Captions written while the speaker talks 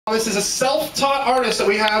This is a self-taught artist that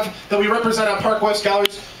we represent at Park West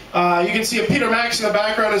Galleries. You can see a Peter Max in the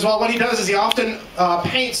background as well. What he does is he often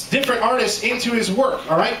paints different artists into his work,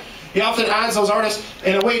 all right? He often adds those artists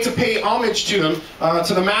in a way to pay homage to them,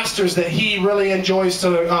 to the masters that he really enjoys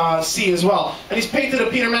to see as well. And he's painted a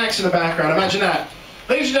Peter Max in the background, imagine that.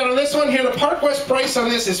 Ladies and gentlemen, this one here, the Park West price on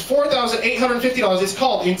this is $4,850. It's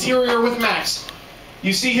called Interior with Max.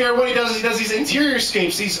 You see here what he does is he does these interior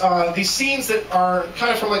scapes, these scenes that are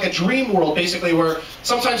kind of from like a dream world, basically, where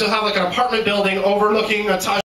sometimes you'll have like an apartment building overlooking a Taj